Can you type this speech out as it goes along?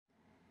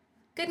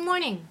Good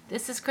morning.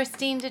 This is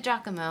Christine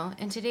DiGiacomo,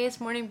 and today's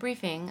morning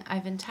briefing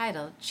I've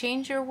entitled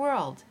Change Your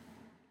World.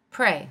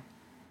 Pray.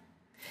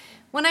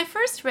 When I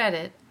first read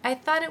it, I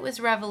thought it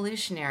was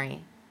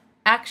revolutionary.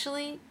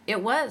 Actually,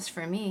 it was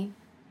for me.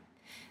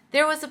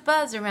 There was a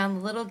buzz around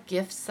the little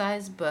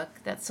gift-sized book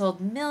that sold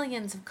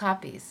millions of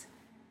copies,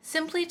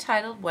 simply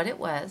titled what it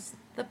was,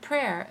 The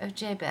Prayer of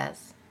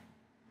Jabez.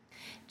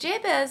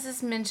 Jabez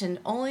is mentioned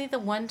only the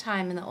one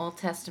time in the Old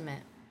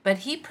Testament, but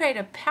he prayed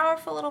a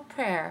powerful little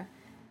prayer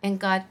and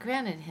God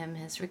granted him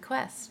his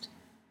request.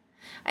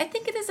 I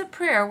think it is a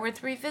prayer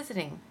worth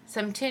revisiting,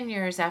 some 10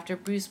 years after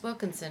Bruce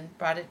Wilkinson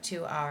brought it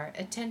to our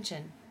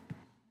attention.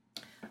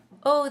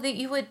 Oh, that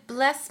you would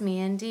bless me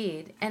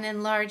indeed and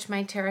enlarge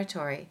my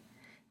territory,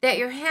 that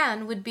your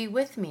hand would be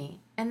with me,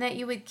 and that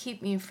you would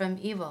keep me from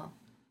evil,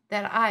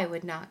 that I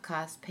would not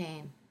cause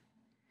pain.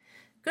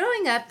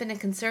 Growing up in a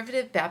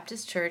conservative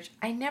Baptist church,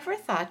 I never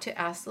thought to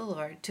ask the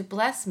Lord to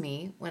bless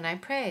me when I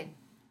prayed.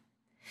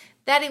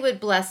 That he would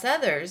bless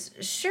others,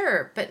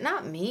 sure, but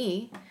not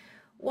me.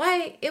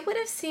 Why, it would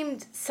have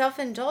seemed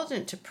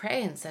self-indulgent to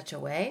pray in such a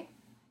way.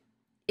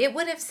 It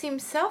would have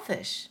seemed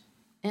selfish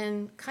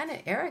and kind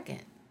of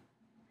arrogant.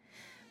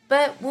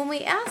 But when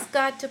we ask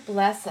God to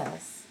bless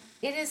us,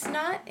 it is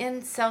not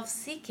in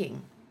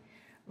self-seeking.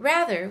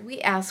 Rather,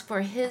 we ask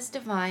for his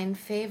divine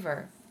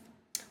favor.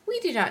 We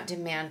do not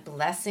demand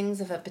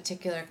blessings of a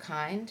particular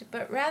kind,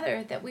 but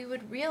rather that we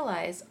would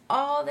realize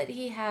all that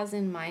he has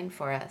in mind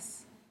for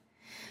us.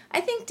 I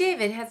think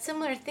David had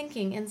similar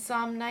thinking in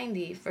Psalm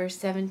 90, verse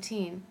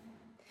 17.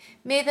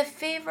 May the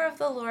favor of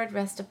the Lord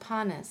rest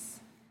upon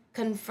us.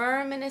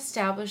 Confirm and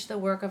establish the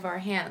work of our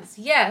hands.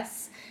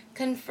 Yes,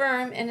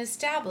 confirm and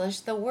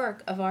establish the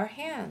work of our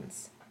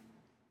hands.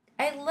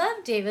 I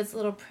love David's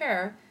little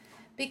prayer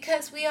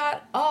because we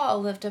ought all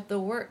lift up the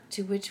work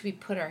to which we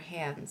put our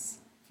hands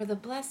for the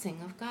blessing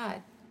of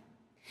God.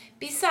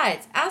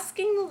 Besides,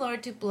 asking the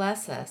Lord to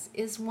bless us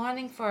is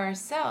wanting for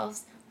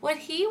ourselves what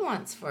he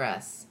wants for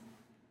us.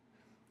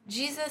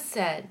 Jesus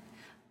said,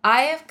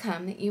 I have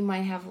come that you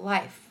might have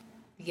life,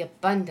 the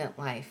abundant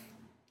life.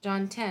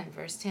 John 10,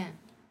 verse 10.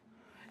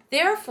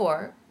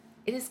 Therefore,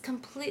 it is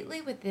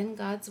completely within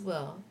God's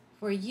will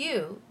for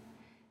you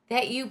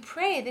that you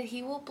pray that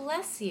he will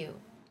bless you.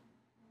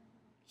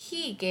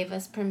 He gave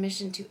us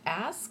permission to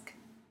ask,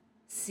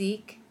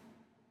 seek,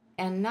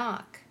 and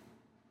knock,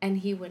 and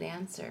he would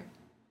answer.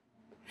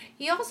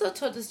 He also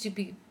told us to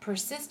be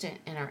persistent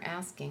in our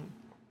asking.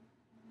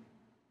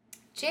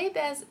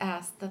 Jabez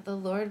asked that the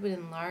Lord would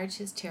enlarge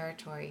his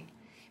territory,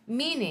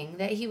 meaning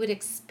that he would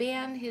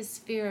expand his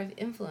sphere of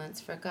influence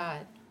for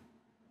God.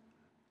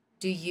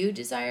 Do you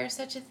desire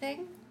such a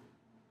thing?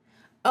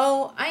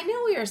 Oh, I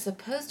know we are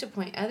supposed to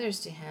point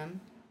others to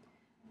him,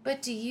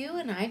 but do you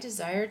and I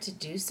desire to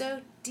do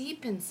so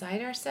deep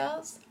inside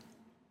ourselves?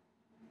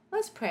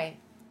 Let's pray.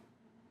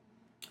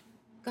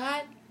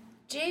 God,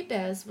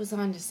 Jabez was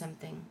onto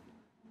something.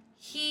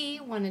 He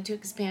wanted to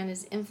expand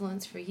his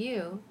influence for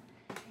you,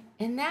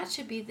 and that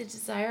should be the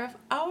desire of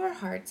our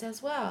hearts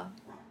as well.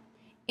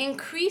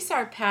 Increase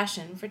our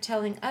passion for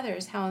telling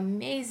others how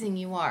amazing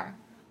you are.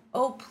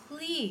 Oh,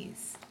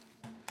 please.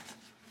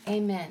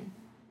 Amen.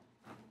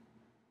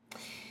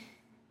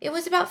 It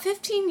was about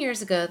 15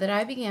 years ago that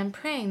I began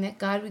praying that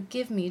God would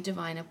give me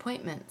divine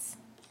appointments.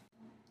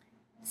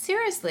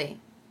 Seriously,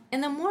 in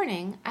the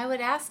morning, I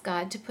would ask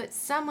God to put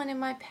someone in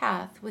my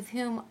path with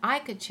whom I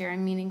could share a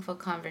meaningful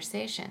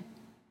conversation.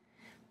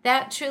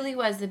 That truly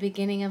was the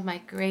beginning of my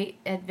great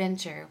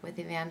adventure with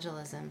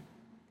evangelism.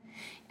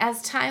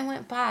 As time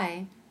went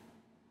by,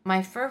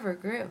 my fervor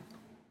grew.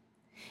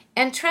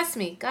 And trust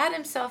me, God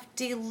himself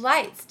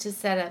delights to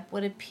set up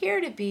what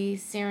appear to be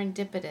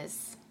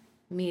serendipitous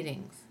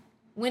meetings,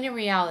 when in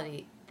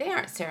reality, they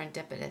aren't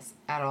serendipitous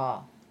at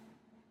all.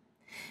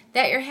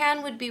 That your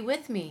hand would be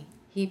with me,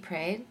 he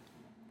prayed.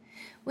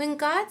 When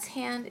God's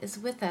hand is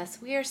with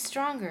us, we are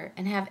stronger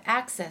and have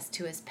access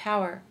to his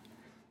power.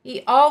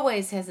 He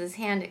always has his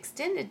hand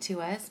extended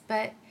to us,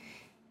 but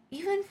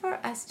even for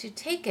us to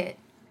take it,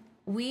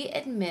 we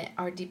admit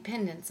our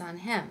dependence on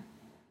him.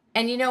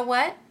 And you know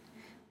what?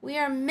 We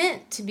are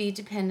meant to be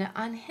dependent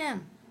on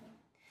him.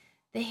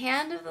 The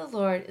hand of the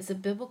Lord is a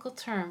biblical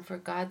term for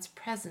God's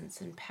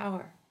presence and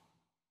power.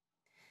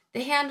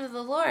 The hand of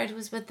the Lord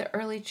was with the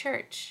early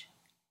church,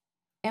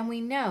 and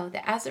we know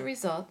that as a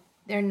result,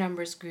 their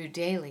numbers grew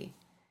daily.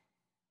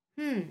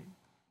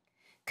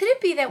 Could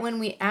it be that when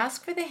we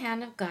ask for the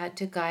hand of God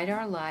to guide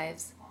our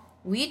lives,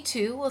 we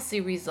too will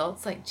see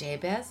results like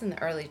Jabez in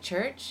the early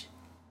church?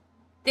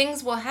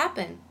 Things will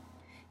happen,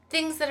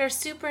 things that are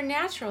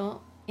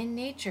supernatural in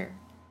nature,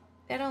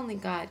 that only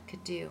God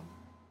could do.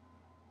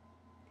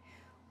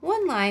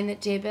 One line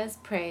that Jabez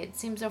prayed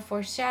seems a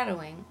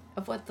foreshadowing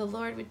of what the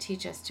Lord would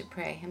teach us to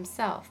pray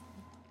himself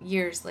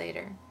years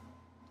later.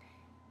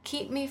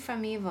 Keep me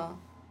from evil,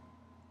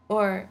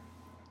 or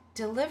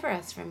deliver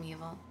us from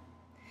evil.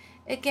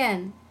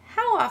 Again,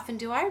 how often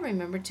do I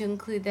remember to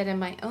include that in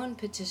my own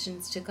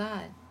petitions to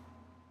God?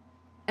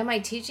 Am I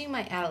teaching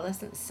my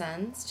adolescent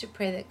sons to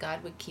pray that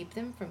God would keep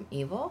them from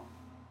evil?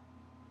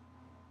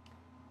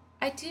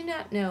 I do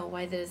not know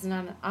why that is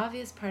not an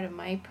obvious part of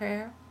my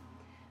prayer,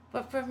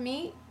 but for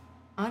me,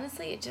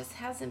 honestly, it just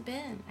hasn't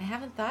been. I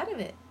haven't thought of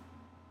it.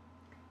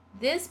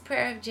 This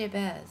prayer of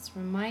Jabez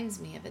reminds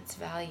me of its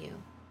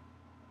value.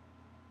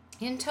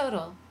 In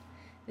total,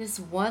 this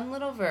one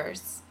little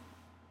verse,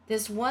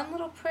 this one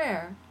little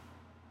prayer,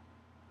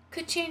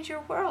 could change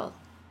your world.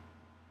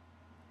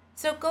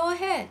 So go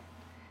ahead,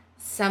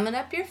 summon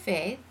up your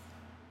faith,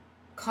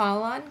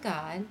 call on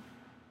God,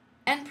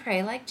 and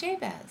pray like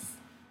Jabez.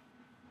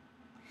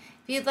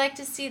 If you'd like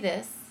to see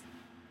this,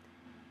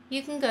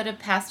 you can go to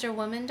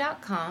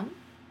pastorwoman.com,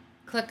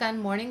 click on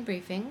Morning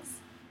Briefings,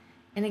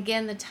 and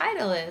again the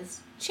title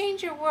is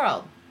Change Your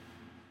World.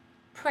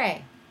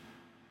 Pray.